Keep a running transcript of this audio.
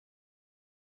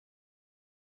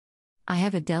I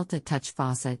have a Delta Touch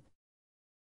Faucet.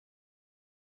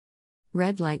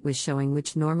 Red light was showing,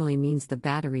 which normally means the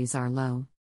batteries are low.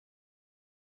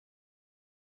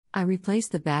 I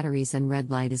replaced the batteries and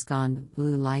red light is gone, but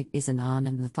blue light isn't on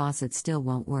and the faucet still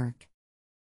won't work.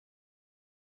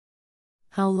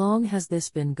 How long has this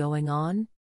been going on?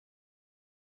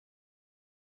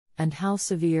 And how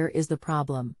severe is the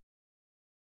problem?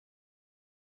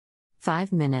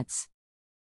 5 minutes.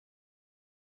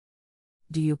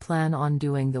 Do you plan on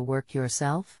doing the work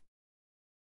yourself?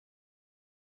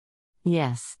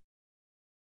 Yes.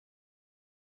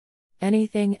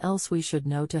 Anything else we should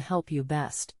know to help you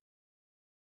best?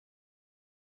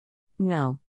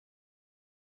 No.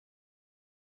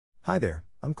 Hi there,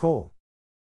 I'm Cole.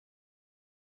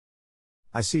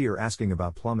 I see you're asking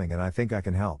about plumbing and I think I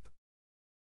can help.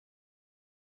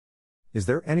 Is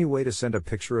there any way to send a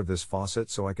picture of this faucet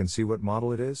so I can see what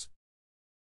model it is?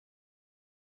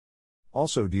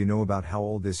 Also, do you know about how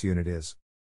old this unit is?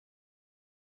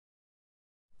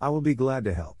 I will be glad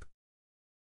to help.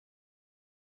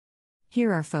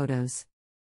 Here are photos.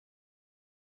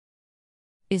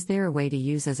 Is there a way to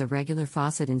use as a regular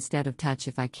faucet instead of touch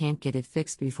if I can't get it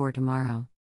fixed before tomorrow?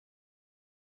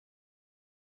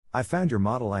 I found your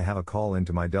model. I have a call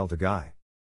into my Delta guy.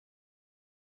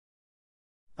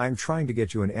 I'm trying to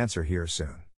get you an answer here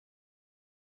soon.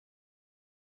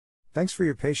 Thanks for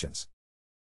your patience.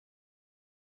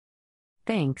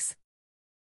 Thanks.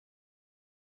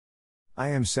 I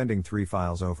am sending 3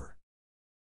 files over.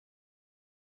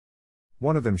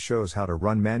 One of them shows how to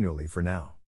run manually for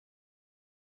now.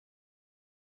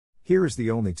 Here is the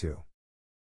only 2.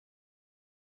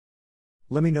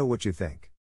 Let me know what you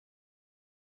think.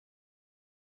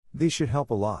 These should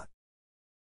help a lot.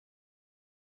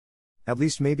 At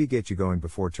least maybe get you going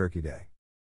before Turkey Day.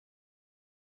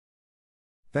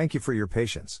 Thank you for your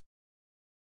patience.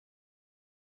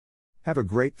 Have a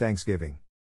great Thanksgiving.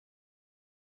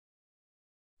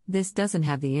 This doesn't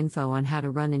have the info on how to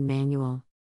run in manual.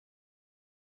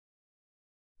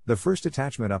 The first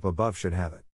attachment up above should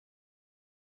have it.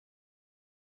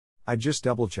 I just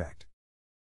double-checked.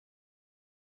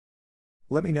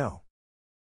 Let me know.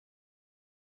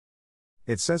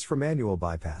 It says for manual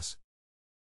bypass.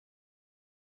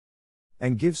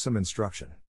 And gives some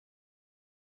instruction.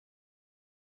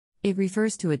 It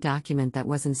refers to a document that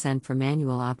wasn't sent for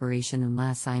manual operation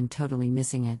unless I'm totally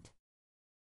missing it.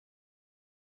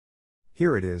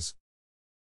 Here it is.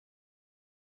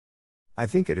 I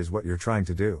think it is what you're trying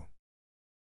to do.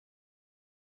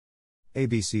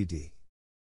 ABCD.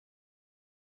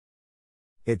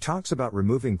 It talks about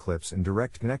removing clips and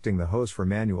direct connecting the hose for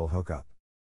manual hookup.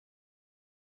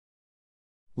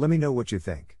 Let me know what you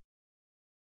think.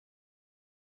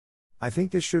 I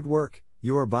think this should work.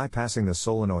 You are bypassing the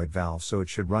solenoid valve, so it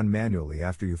should run manually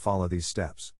after you follow these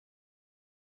steps.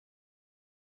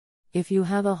 If you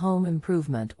have a home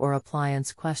improvement or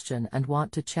appliance question and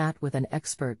want to chat with an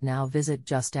expert now, visit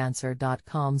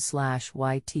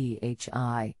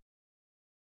justanswer.com/ythi.